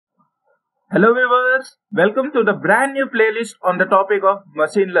Hello viewers, welcome to the brand new playlist on the topic of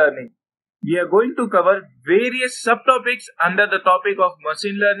machine learning. We are going to cover various subtopics under the topic of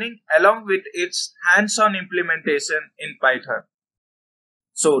machine learning along with its hands-on implementation in Python.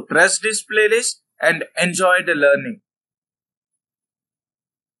 So trust this playlist and enjoy the learning.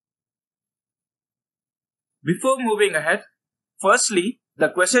 Before moving ahead, firstly, the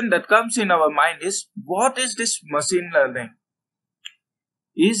question that comes in our mind is, what is this machine learning?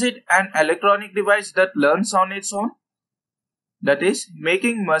 Is it an electronic device that learns on its own? That is,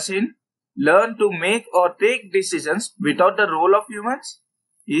 making machine learn to make or take decisions without the role of humans?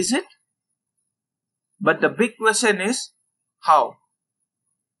 Is it? But the big question is, how?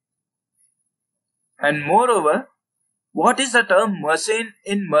 And moreover, what is the term machine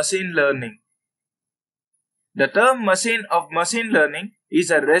in machine learning? The term machine of machine learning is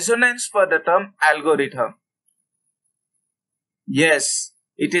a resonance for the term algorithm. Yes,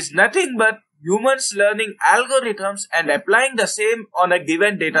 it is nothing but humans learning algorithms and applying the same on a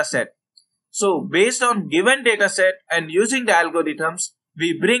given data set. So, based on given data set and using the algorithms,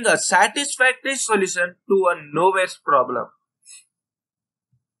 we bring a satisfactory solution to a nowhere problem.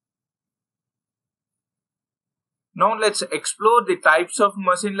 Now, let's explore the types of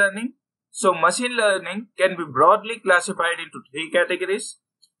machine learning. So, machine learning can be broadly classified into three categories.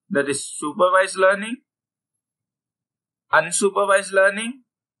 That is supervised learning, unsupervised learning,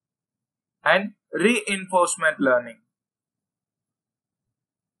 and reinforcement learning.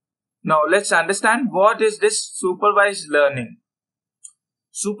 Now let's understand what is this supervised learning.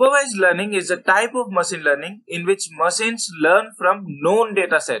 Supervised learning is a type of machine learning in which machines learn from known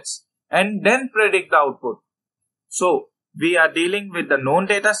data sets and then predict the output. So we are dealing with the known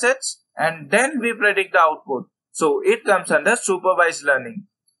data sets and then we predict the output. So it comes under supervised learning.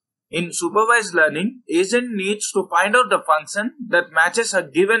 In supervised learning, agent needs to find out the function that matches a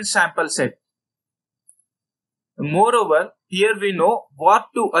given sample set. Moreover, here we know what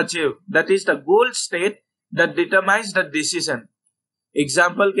to achieve, that is the goal state that determines the decision.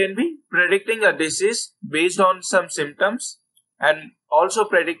 Example can be predicting a disease based on some symptoms and also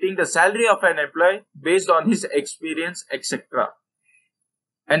predicting the salary of an employee based on his experience, etc.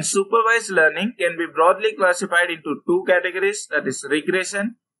 And supervised learning can be broadly classified into two categories, that is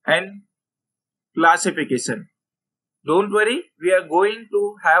regression and classification. Don't worry, we are going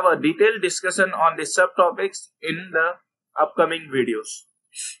to have a detailed discussion on the subtopics in the upcoming videos.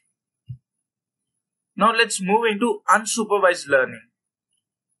 Now let's move into unsupervised learning.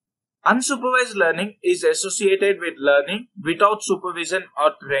 Unsupervised learning is associated with learning without supervision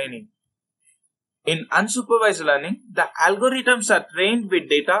or training. In unsupervised learning, the algorithms are trained with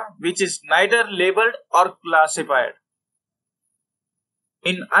data which is neither labeled or classified.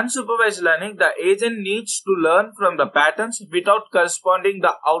 In unsupervised learning, the agent needs to learn from the patterns without corresponding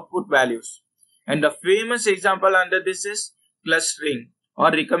the output values. And the famous example under this is clustering or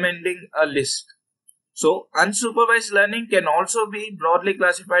recommending a list. So, unsupervised learning can also be broadly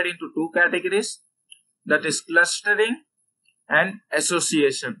classified into two categories, that is clustering and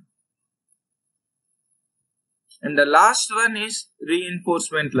association. And the last one is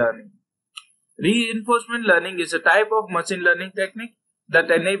reinforcement learning. Reinforcement learning is a type of machine learning technique that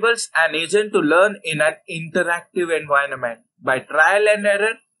enables an agent to learn in an interactive environment by trial and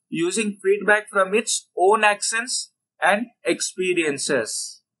error using feedback from its own actions and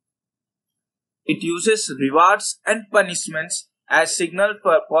experiences. It uses rewards and punishments as signal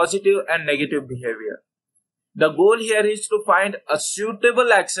for positive and negative behavior. The goal here is to find a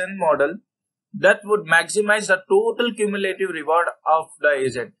suitable action model that would maximize the total cumulative reward of the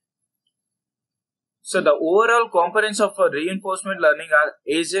agent. So the overall components of a reinforcement learning are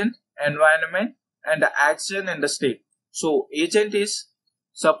agent, environment, and the action and the state. So agent is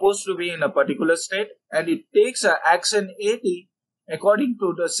supposed to be in a particular state and it takes an action AT according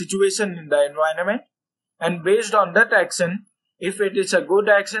to the situation in the environment, and based on that action, if it is a good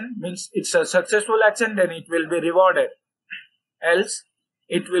action, means it's a successful action, then it will be rewarded. Else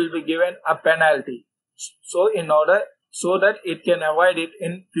it will be given a penalty. So that it can avoid it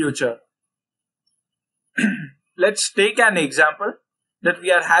in future. Let's take an example that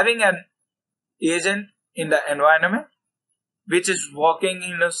we are having an agent in the environment which is walking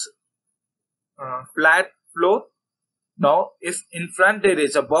in a flat floor. Now, if in front there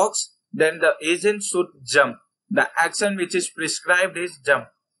is a box, then the agent should jump. The action which is prescribed is jump.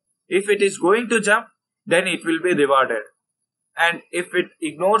 If it is going to jump, then it will be rewarded. And if it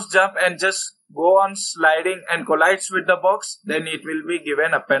ignores jump and just go on sliding and collides with the box, then it will be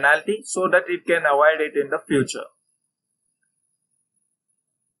given a penalty so that it can avoid it in the future.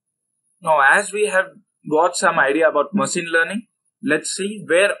 Now, as we have got some idea about machine learning, let's see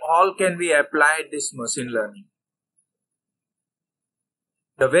where all can we apply this machine learning.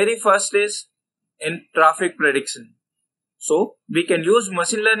 The very first is in traffic prediction. So we can use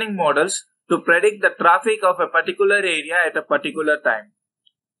machine learning models to predict the traffic of a particular area at a particular time.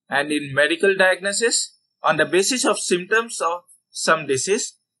 And in medical diagnosis, on the basis of symptoms of some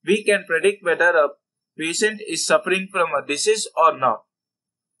disease, we can predict whether a patient is suffering from a disease or not.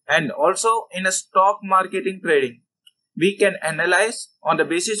 And also in a stock marketing trading, we can analyze on the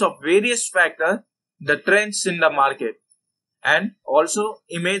basis of various factors the trends in the market and also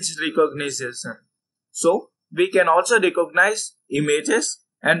image recognition. So we can also recognize images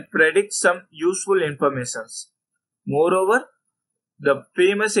and predict some useful information. Moreover, the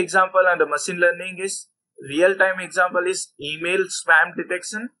famous example on the machine learning is real-time example is email spam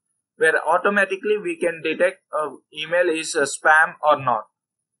detection, where automatically we can detect an email is a spam or not.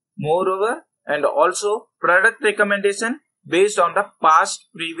 Moreover, and also product recommendation based on the past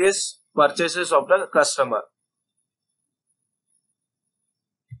previous purchases of the customer.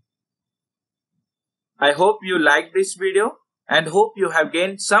 I hope you liked this video and hope you have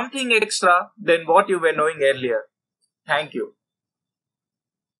gained something extra than what you were knowing earlier. Thank you.